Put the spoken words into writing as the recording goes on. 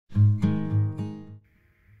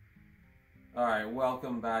Alright,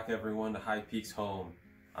 welcome back everyone to High Peaks Home.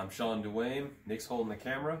 I'm Sean Duane, Nick's holding the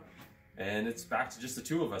camera, and it's back to just the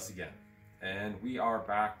two of us again. And we are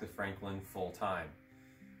back to Franklin full time.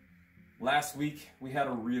 Last week, we had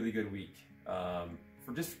a really good week.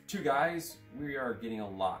 For just two guys, we are getting a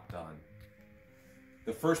lot done.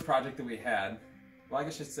 The first project that we had, well I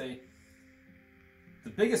guess I should say, the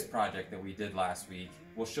biggest project that we did last week,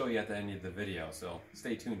 we'll show you at the end of the video, so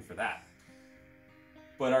stay tuned for that.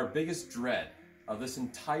 But our biggest dread of this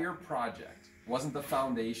entire project wasn't the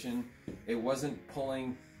foundation. It wasn't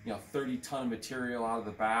pulling, 30-ton material out of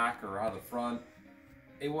the back or out of the front.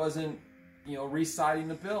 It wasn't, re-siding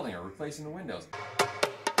the building or replacing the windows.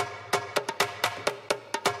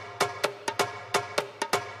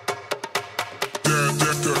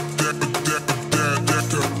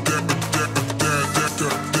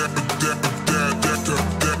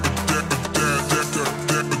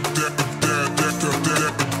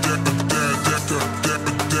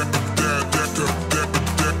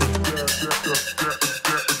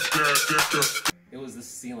 It was the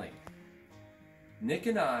ceiling. Nick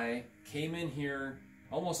and I came in here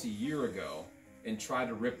almost a year ago and tried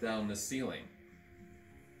to rip down the ceiling.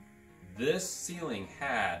 This ceiling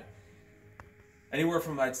had anywhere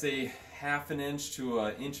from, I'd say, 1/2 inch to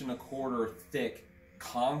 1.25 inches thick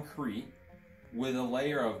concrete with a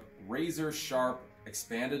layer of razor sharp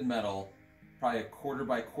expanded metal, probably 1/4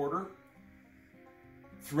 by 1/4,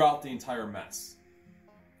 throughout the entire mess.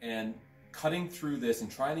 And cutting through this and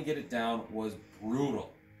trying to get it down was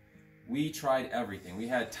brutal. We tried everything. We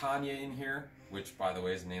had Tanya in here, which by the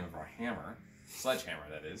way is the name of our hammer, sledgehammer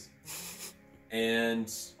that is,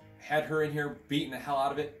 and had her in here beating the hell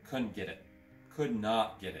out of it, couldn't get it. Could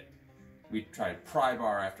not get it. We tried pry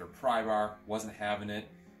bar after pry bar, wasn't having it.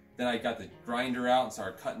 Then I got the grinder out and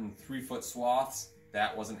started cutting 3-foot swaths,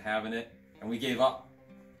 that wasn't having it, and we gave up.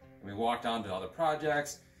 And we walked on to other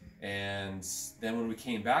projects. And then when we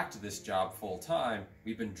came back to this job full time,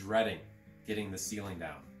 we've been dreading getting the ceiling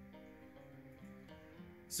down.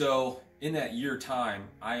 So in that year time,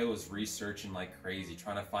 I was researching like crazy,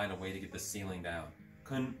 trying to find a way to get the ceiling down.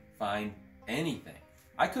 Couldn't find anything.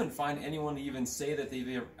 I couldn't find anyone to even say that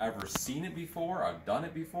they've ever seen it before, I've done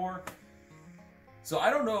it before. So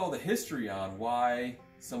I don't know the history on why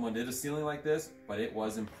someone did a ceiling like this, but it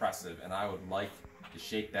was impressive, and I would like to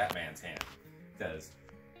shake that man's hand, because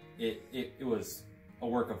it was a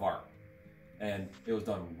work of art, and it was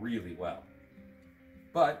done really well.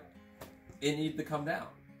 But it needed to come down.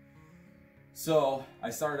 So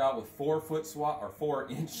I started out with 4-inch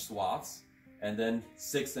swaths, and then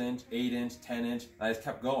 6-inch, 8-inch, 10-inch. I just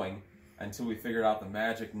kept going until we figured out the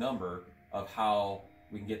magic number of how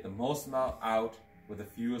we can get the most amount out with the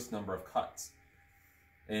fewest number of cuts.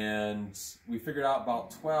 And we figured out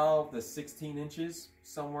about 12 to 16 inches,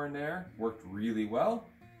 somewhere in there. Worked really well.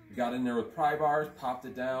 We got in there with pry bars, popped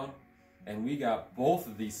it down, and we got both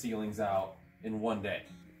of these ceilings out in one day.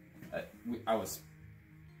 I was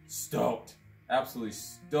stoked, absolutely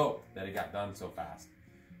stoked that it got done so fast.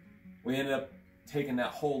 We ended up taking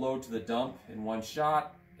that whole load to the dump in one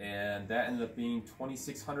shot, and that ended up being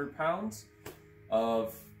 2,600 pounds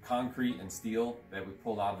of concrete and steel that we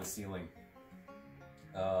pulled out of the ceiling.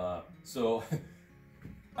 So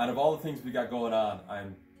out of all the things we got going on,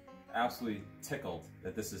 I'm absolutely tickled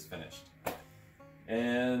that this is finished.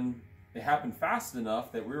 And it happened fast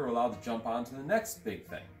enough that we were allowed to jump on to the next big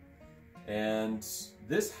thing. And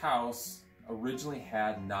this house originally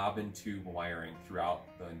had knob and tube wiring throughout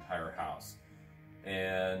the entire house.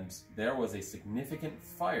 And there was a significant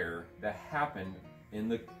fire that happened in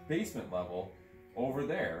the basement level over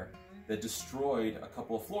there that destroyed a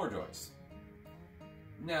couple of floor joists.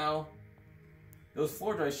 Now, those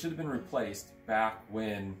floor joists should have been replaced back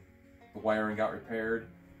when the wiring got repaired.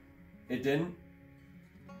 It didn't.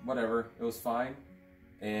 Whatever, it was fine.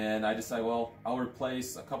 And I decided, well, I'll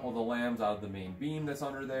replace a couple of the lambs out of the main beam that's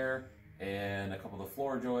under there, and a couple of the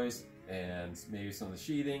floor joists, and maybe some of the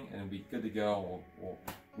sheathing, and it'll be good to go, and we'll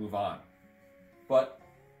move on. But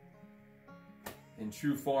in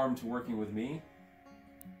true form to working with me,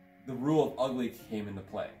 the rule of ugly came into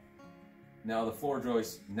play. Now the floor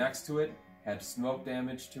joist next to it had smoke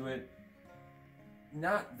damage to it.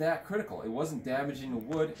 Not that critical. It wasn't damaging the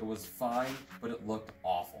wood, it was fine, but it looked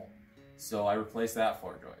awful. So I replaced that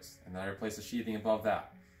floor joist, and then I replaced the sheathing above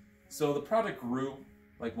that. So the project grew,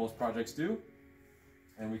 like most projects do,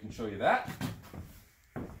 and we can show you that.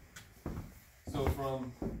 So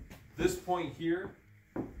from this point here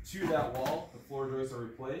to that wall, the floor joists are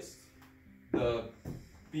replaced. The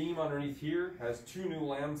beam underneath here has 2 new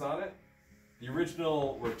lambs on it. The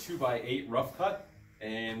original were 2x8 rough cut,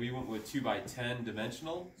 and we went with 2x10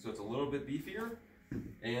 dimensional, so it's a little bit beefier.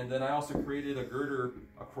 And then I also created a girder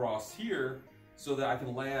across here so that I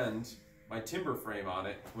can land my timber frame on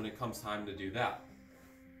it when it comes time to do that.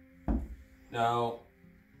 Now,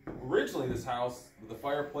 originally this house with the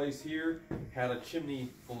fireplace here had a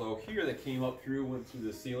chimney below here that came up through, went through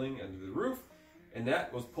the ceiling and to the roof, and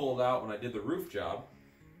that was pulled out when I did the roof job.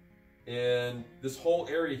 And this whole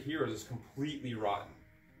area here is completely rotten.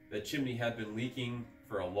 The chimney had been leaking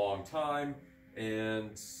for a long time, and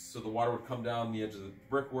so the water would come down the edge of the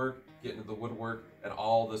brickwork, get into the woodwork, and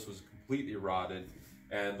all this was completely rotted.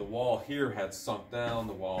 And the wall here had sunk down,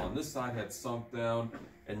 the wall on this side had sunk down,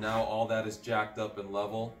 and now all that is jacked up and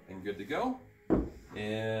level and good to go.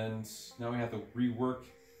 And now we have to rework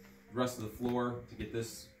the rest of the floor to get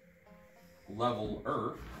this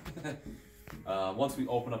leveler once we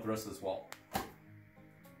open up the rest of this wall.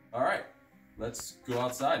 All right, let's go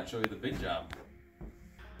outside and show you the big job.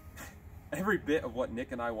 Every bit of what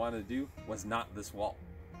Nick and I wanted to do was not this wall.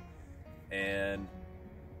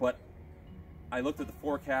 But I looked at the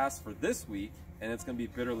forecast for this week, and it's gonna be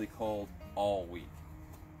bitterly cold all week.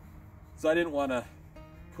 So I didn't wanna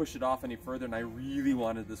push it off any further, and I really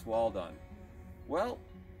wanted this wall done. Well,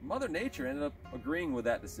 Mother Nature ended up agreeing with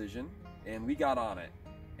that decision, and we got on it.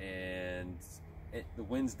 And the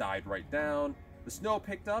winds died right down. The snow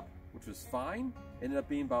picked up, which was fine. Ended up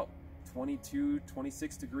being about 22,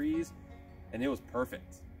 26 degrees, and it was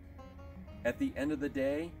perfect. At the end of the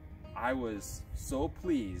day, I was so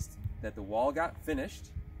pleased that the wall got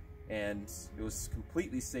finished, and it was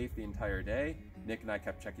completely safe the entire day. Nick and I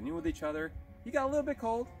kept checking in with each other. He got a little bit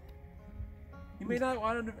cold. He may not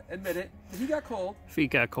want to admit it, but he got cold. Feet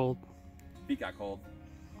got cold. Feet got cold.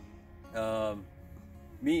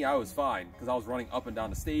 Me, I was fine, because I was running up and down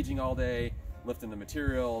the staging all day, lifting the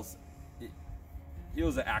materials. It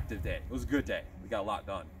was an active day. It was a good day. We got a lot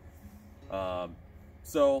done.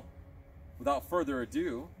 So, without further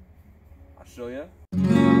ado, I'll show you.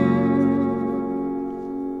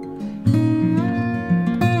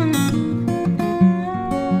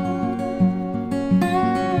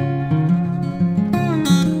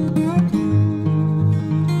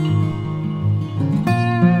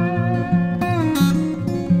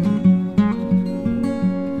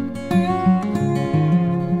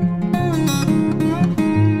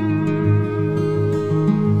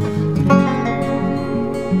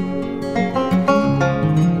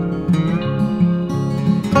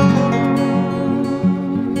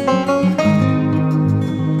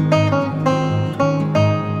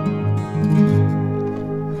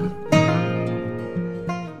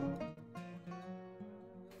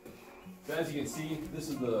 As you can see, this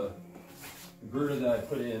is the girder that I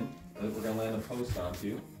put in that we're going to land a post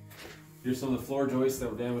onto. Here's some of the floor joists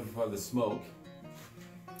that were damaged by the smoke.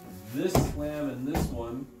 This slam and this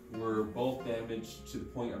one were both damaged to the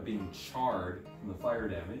point of being charred from the fire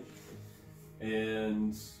damage.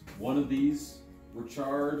 And one of these were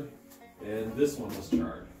charred, and this one was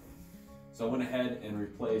charred. So I went ahead and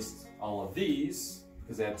replaced all of these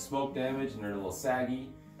because they had smoke damage and they're a little saggy.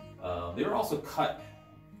 They were also cut.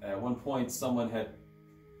 At one point, someone had,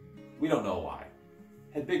 we don't know why,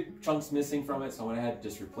 had big chunks missing from it, so I went ahead and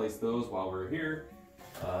just replaced those while we were here.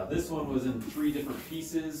 This one was in 3 different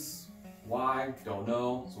pieces. Why? Don't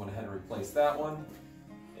know. So I went ahead and replaced that one.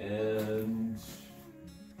 And,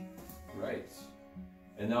 right.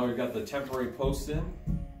 And now we've got the temporary posts in,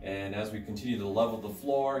 and as we continue to level the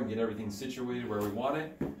floor and get everything situated where we want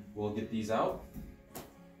it, we'll get these out.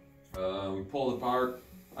 We pull apart.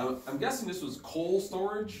 I'm guessing this was coal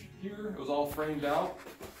storage here. It was all framed out.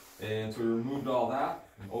 And so we removed all that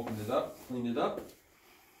and opened it up, cleaned it up,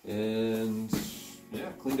 and yeah,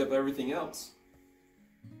 cleaned up everything else.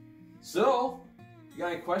 So, if you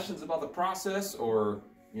got any questions about the process or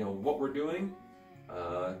what we're doing,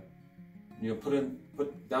 put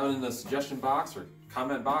down in the suggestion box or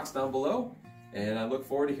comment box down below, and I look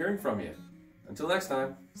forward to hearing from you. Until next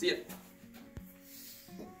time, see ya.